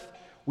 7th,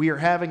 we are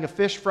having a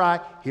fish fry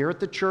here at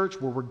the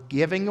church where we're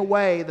giving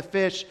away the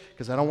fish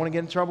because I don't want to get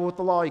in trouble with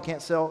the law. You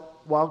can't sell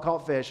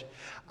wild-caught fish.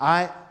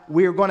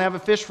 We are going to have a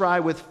fish fry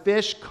with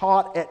fish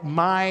caught at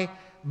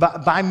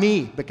by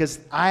me because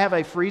I have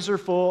a freezer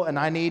full and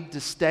I need to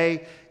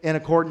stay in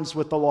accordance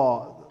with the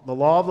law. The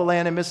law of the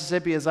land in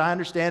Mississippi, as I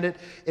understand it,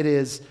 it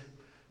is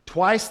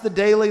twice the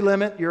daily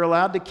limit you're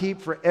allowed to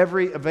keep for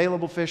every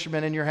available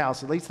fisherman in your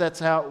house. At least that's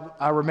how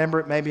I remember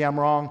it. Maybe I'm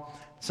wrong.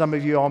 Some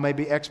of you all may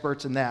be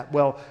experts in that.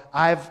 Well,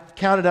 I've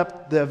counted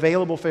up the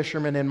available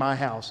fishermen in my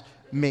house.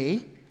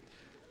 Me,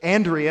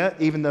 Andrea,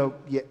 even though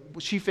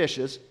she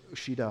fishes,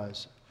 she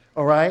does.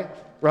 All right?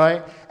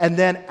 Right? And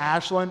then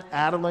Ashlyn,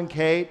 Adeline,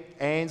 Kate,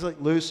 Ainsley,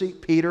 Lucy,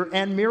 Peter,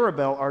 and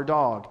Mirabelle, our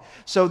dog.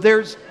 So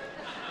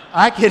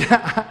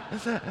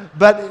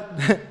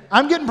but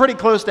I'm getting pretty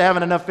close to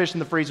having enough fish in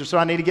the freezer, so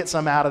I need to get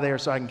some out of there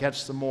so I can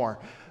catch some more.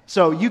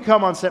 So you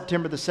come on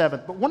September the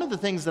 7th. But one of the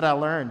things that I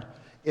learned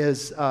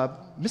is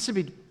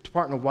Mississippi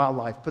Department of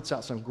Wildlife puts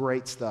out some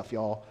great stuff,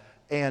 y'all.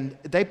 And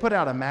they put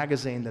out a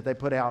magazine that they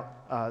put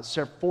out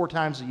 4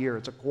 times a year.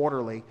 It's a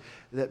quarterly.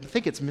 I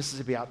think it's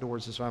Mississippi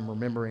Outdoors, is how I'm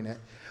remembering it.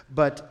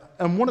 But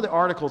in one of the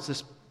articles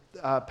this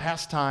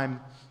past time,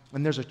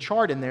 and there's a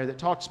chart in there that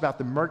talks about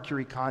the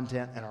mercury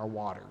content in our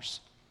waters.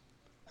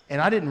 And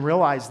I didn't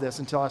realize this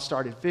until I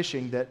started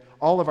fishing, that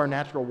all of our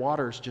natural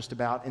waters just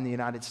about in the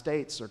United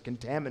States are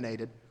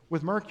contaminated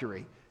with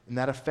mercury. And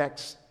that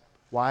affects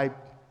why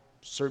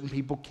certain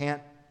people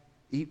can't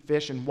eat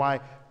fish, and why,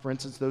 for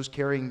instance, those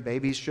carrying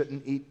babies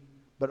shouldn't eat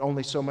but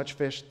only so much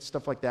fish,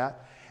 stuff like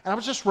that. And I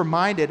was just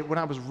reminded when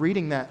I was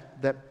reading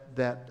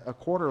that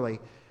quarterly,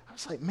 I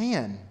was like,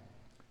 man,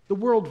 the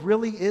world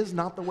really is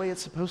not the way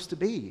it's supposed to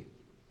be.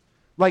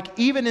 Like,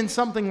 even in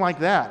something like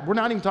that, we're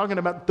not even talking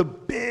about the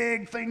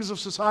big things of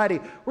society.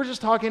 We're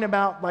just talking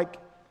about, like,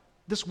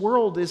 this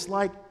world is,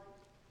 like,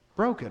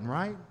 broken,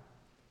 right?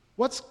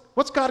 What's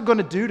God going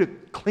to do to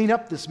clean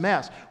up this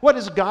mess? What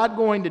is God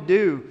going to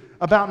do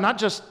about not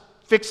just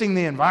fixing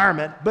the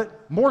environment,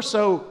 but more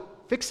so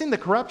fixing the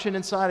corruption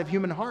inside of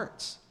human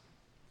hearts?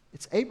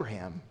 It's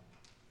Abraham.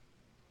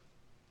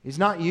 He's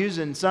not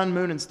using sun,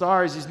 moon, and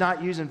stars. He's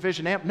not using fish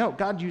and animals. No,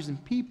 God's using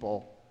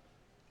people.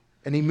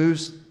 And he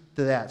moves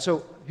to that.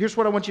 So here's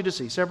what I want you to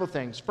see. Several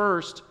things.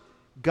 First,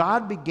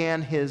 God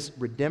began his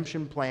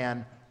redemption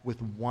plan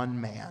with one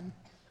man,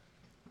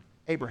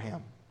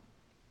 Abraham,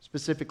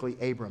 specifically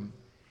Abram.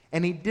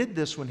 And he did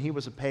this when he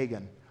was a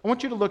pagan. I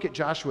want you to look at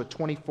Joshua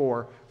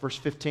 24, verse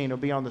 15. It'll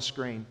be on the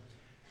screen.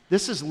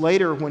 This is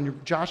later when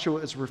Joshua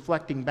is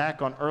reflecting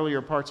back on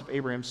earlier parts of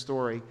Abraham's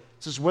story. It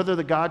says, whether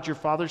the gods your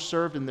fathers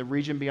served in the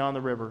region beyond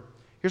the river.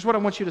 Here's what I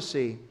want you to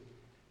see.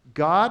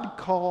 God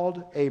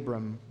called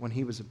Abram when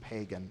he was a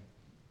pagan.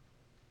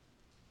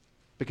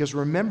 Because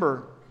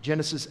remember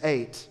Genesis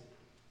 8.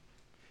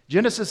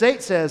 Genesis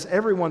 8 says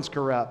everyone's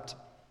corrupt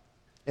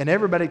and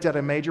everybody's got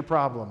a major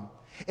problem.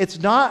 It's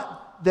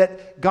not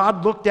that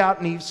God looked out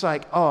and he's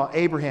like, oh,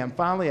 Abraham,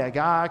 finally a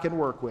guy I can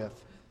work with.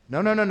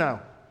 No.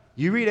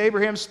 You read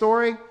Abraham's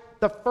story,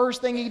 the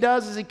first thing he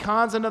does is he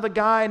cons another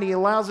guy and he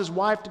allows his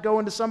wife to go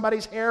into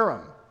somebody's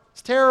harem.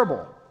 It's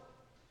terrible.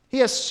 He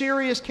has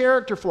serious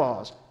character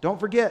flaws. Don't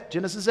forget,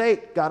 Genesis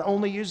 8, God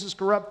only uses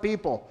corrupt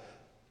people.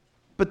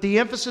 But the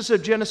emphasis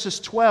of Genesis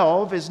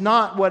 12 is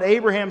not what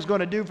Abraham's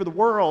going to do for the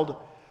world,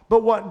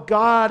 but what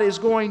God is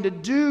going to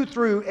do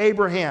through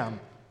Abraham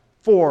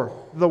for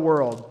the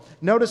world.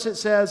 Notice it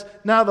says,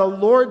 now the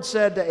Lord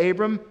said to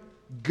Abram,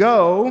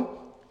 go,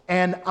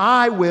 and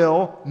I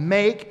will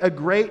make a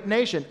great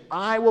nation.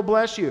 I will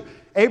bless you.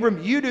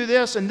 Abram, you do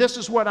this, and this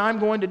is what I'm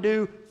going to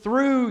do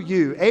through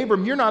you.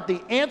 Abram, you're not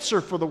the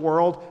answer for the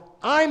world.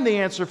 I'm the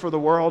answer for the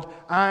world.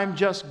 I'm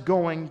just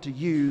going to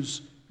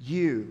use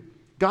you.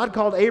 God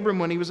called Abram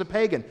when he was a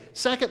pagan.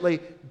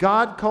 Secondly,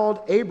 God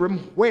called Abram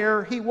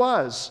where he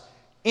was,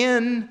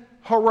 in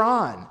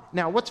Haran.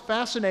 Now, what's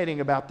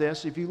fascinating about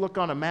this, if you look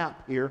on a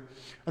map here,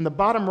 on the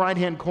bottom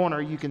right-hand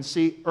corner, you can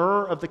see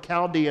Ur of the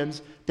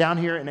Chaldeans down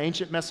here in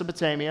ancient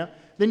Mesopotamia.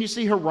 Then you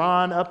see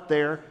Haran up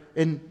there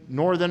in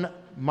northern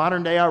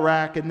modern-day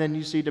Iraq, and then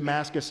you see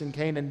Damascus and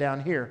Canaan down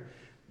here.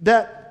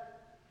 That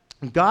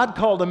God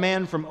called a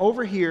man from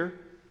over here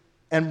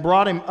and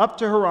brought him up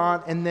to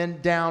Haran and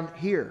then down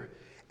here.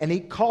 And he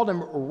called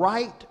him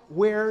right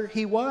where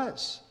he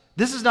was.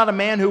 This is not a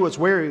man who was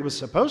where he was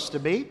supposed to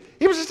be.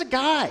 He was just a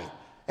guy.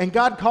 And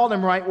God called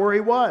him right where he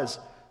was.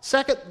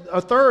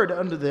 Third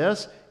under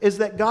this is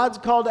that God's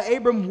call to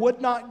Abram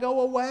would not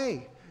go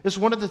away. It's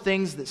one of the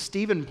things that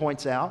Stephen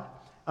points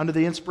out under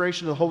the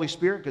inspiration of the Holy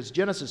Spirit, because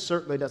Genesis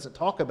certainly doesn't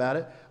talk about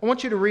it. I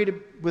want you to read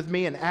it with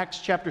me in Acts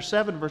chapter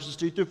 7, verses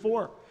 2 through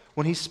 4,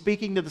 when he's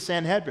speaking to the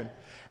Sanhedrin.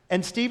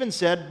 And Stephen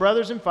said,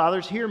 brothers and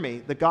fathers, hear me.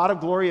 The God of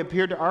glory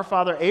appeared to our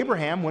father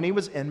Abraham when he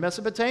was in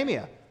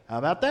Mesopotamia. How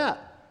about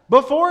that?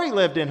 Before he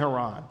lived in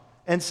Haran,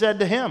 and said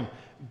to him,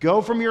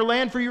 go from your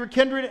land for your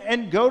kindred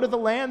and go to the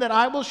land that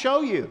I will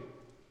show you.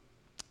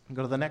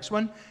 Go to the next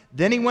one.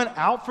 Then he went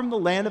out from the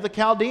land of the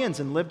Chaldeans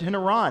and lived in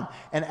Haran.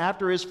 And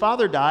after his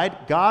father died,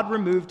 God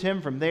removed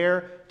him from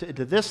there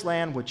to this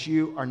land which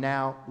you are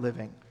now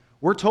living.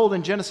 We're told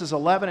in Genesis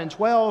 11 and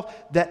 12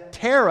 that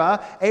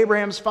Terah,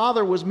 Abraham's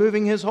father, was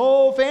moving his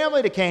whole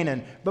family to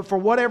Canaan. But for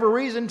whatever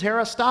reason,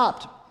 Terah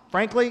stopped.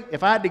 Frankly,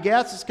 if I had to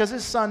guess, it's because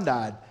his son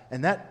died.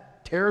 And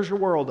that tears your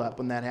world up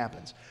when that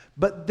happens.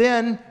 But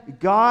then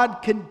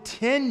God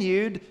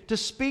continued to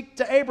speak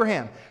to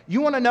Abraham.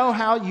 You want to know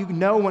how you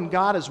know when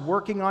God is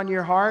working on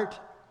your heart?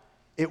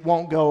 It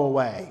won't go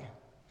away.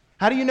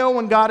 How do you know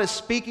when God is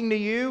speaking to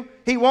you?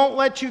 He won't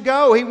let you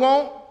go. He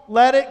won't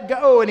let it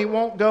go, and he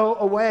won't go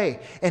away.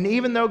 And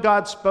even though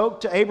God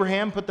spoke to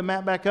Abraham, put the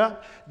map back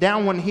up,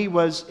 down when he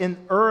was in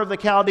Ur of the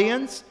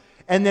Chaldeans,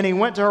 and then he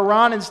went to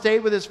Haran and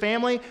stayed with his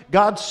family,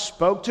 God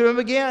spoke to him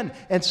again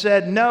and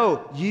said,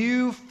 no,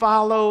 you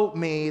follow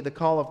me. The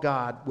call of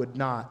God would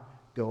not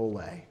go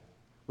away.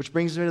 Which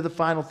brings me to the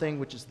final thing,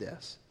 which is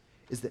this,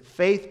 is that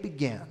faith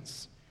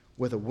begins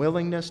with a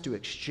willingness to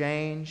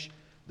exchange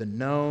the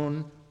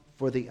known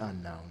for the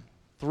unknown.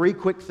 3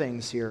 quick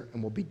things here,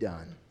 and we'll be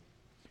done.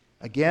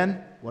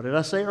 Again, what did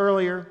I say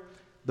earlier?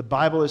 The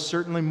Bible is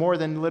certainly more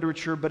than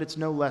literature, but it's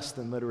no less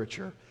than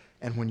literature.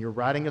 And when you're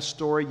writing a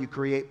story, you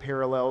create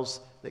parallels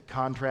that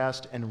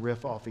contrast and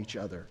riff off each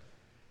other.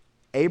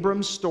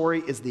 Abram's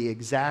story is the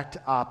exact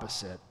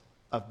opposite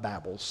of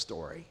Babel's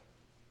story.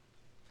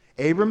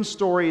 Abram's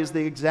story is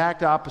the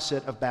exact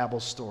opposite of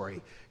Babel's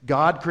story.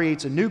 God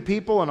creates a new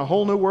people and a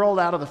whole new world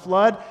out of the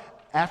flood,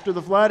 after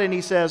the flood, and he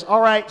says,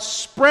 all right,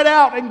 spread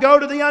out and go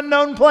to the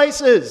unknown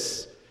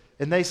places.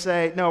 And they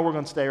say, no, we're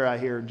going to stay right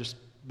here and just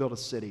build a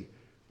city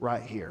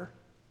right here.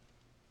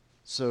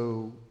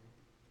 So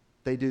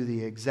they do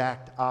the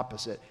exact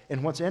opposite.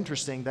 And what's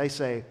interesting, they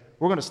say,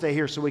 we're going to stay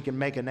here so we can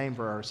make a name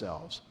for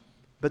ourselves.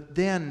 But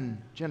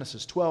then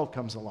Genesis 12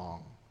 comes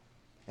along,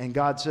 and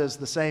God says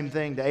the same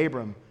thing to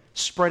Abram.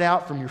 Spread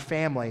out from your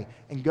family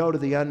and go to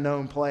the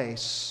unknown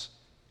place,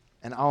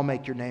 and I'll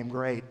make your name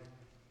great.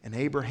 And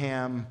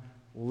Abraham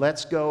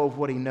lets go of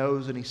what he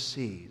knows and he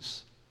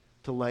sees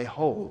to lay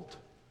hold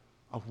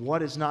of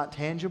what is not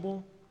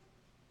tangible,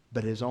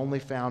 but is only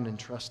found in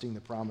trusting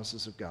the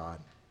promises of God.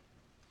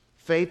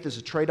 Faith is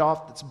a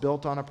trade-off that's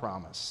built on a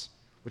promise,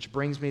 which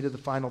brings me to the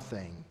final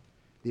thing.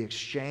 The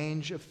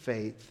exchange of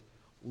faith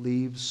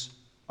leaves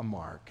a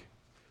mark.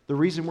 The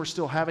reason we're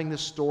still having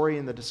this story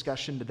in the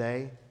discussion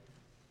today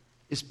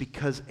is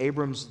because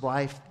Abram's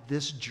life,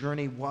 this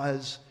journey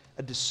was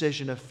a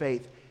decision of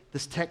faith.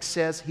 This text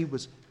says he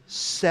was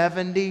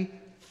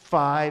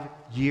 75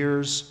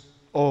 years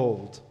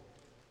old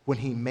when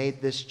he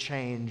made this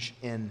change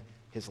in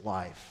his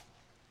life.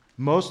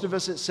 Most of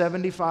us at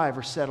 75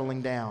 are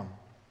settling down.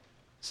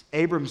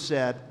 Abram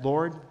said,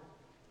 Lord,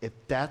 if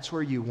that's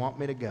where you want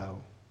me to go,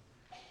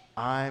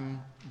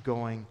 I'm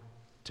going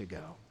to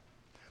go.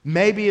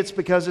 Maybe it's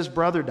because his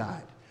brother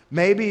died.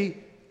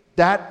 Maybe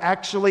that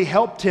actually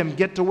helped him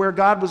get to where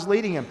God was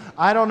leading him.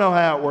 I don't know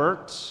how it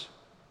works.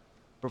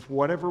 But for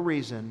whatever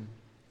reason,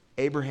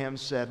 Abraham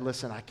said,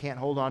 listen, I can't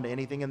hold on to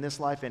anything in this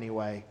life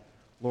anyway.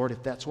 Lord,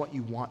 if that's what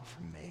you want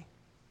from me,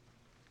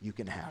 you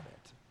can have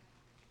it.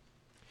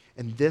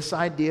 And this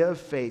idea of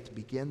faith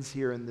begins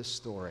here in this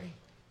story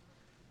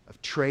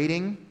of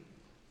trading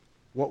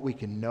what we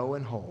can know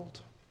and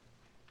hold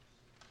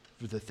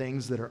for the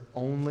things that are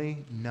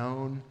only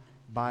known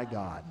by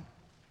God.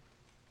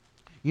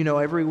 You know,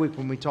 every week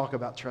when we talk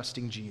about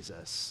trusting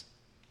Jesus,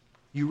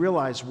 you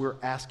realize we're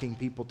asking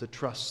people to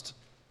trust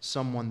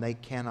someone they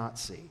cannot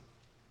see.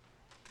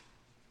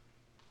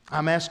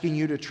 I'm asking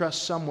you to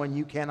trust someone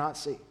you cannot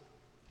see.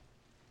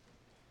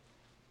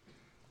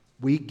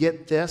 We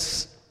get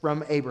this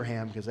from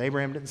Abraham because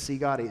Abraham didn't see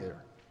God either,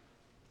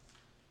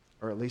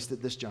 or at least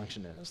at this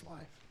junction in his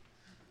life.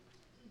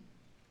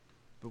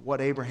 But what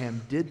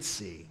Abraham did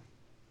see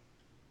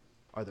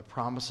are the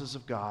promises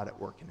of God at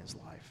work in his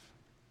life.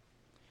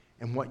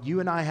 And what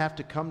you and I have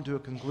to come to a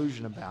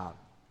conclusion about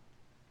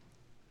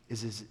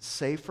is it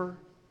safer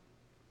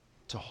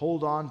to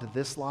hold on to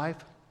this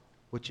life,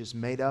 which is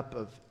made up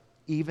of,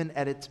 even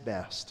at its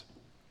best,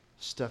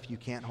 stuff you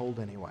can't hold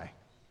anyway?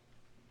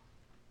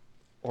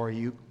 Or are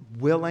you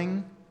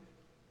willing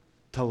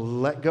to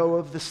let go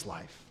of this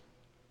life,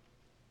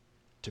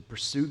 to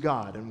pursue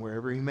God and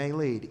wherever He may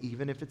lead,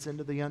 even if it's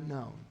into the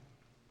unknown,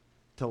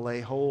 to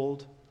lay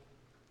hold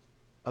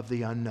of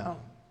the unknown,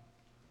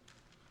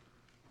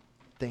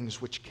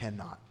 things which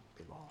cannot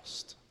be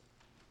lost?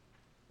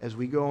 As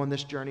we go on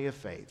this journey of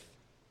faith,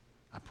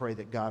 I pray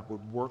that God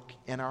would work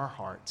in our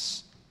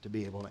hearts to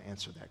be able to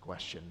answer that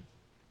question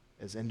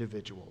as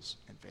individuals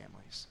and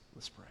families.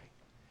 Let's pray.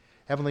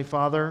 Heavenly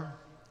Father,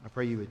 I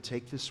pray you would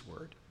take this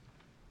word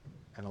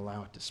and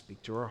allow it to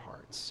speak to our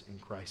hearts. In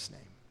Christ's name.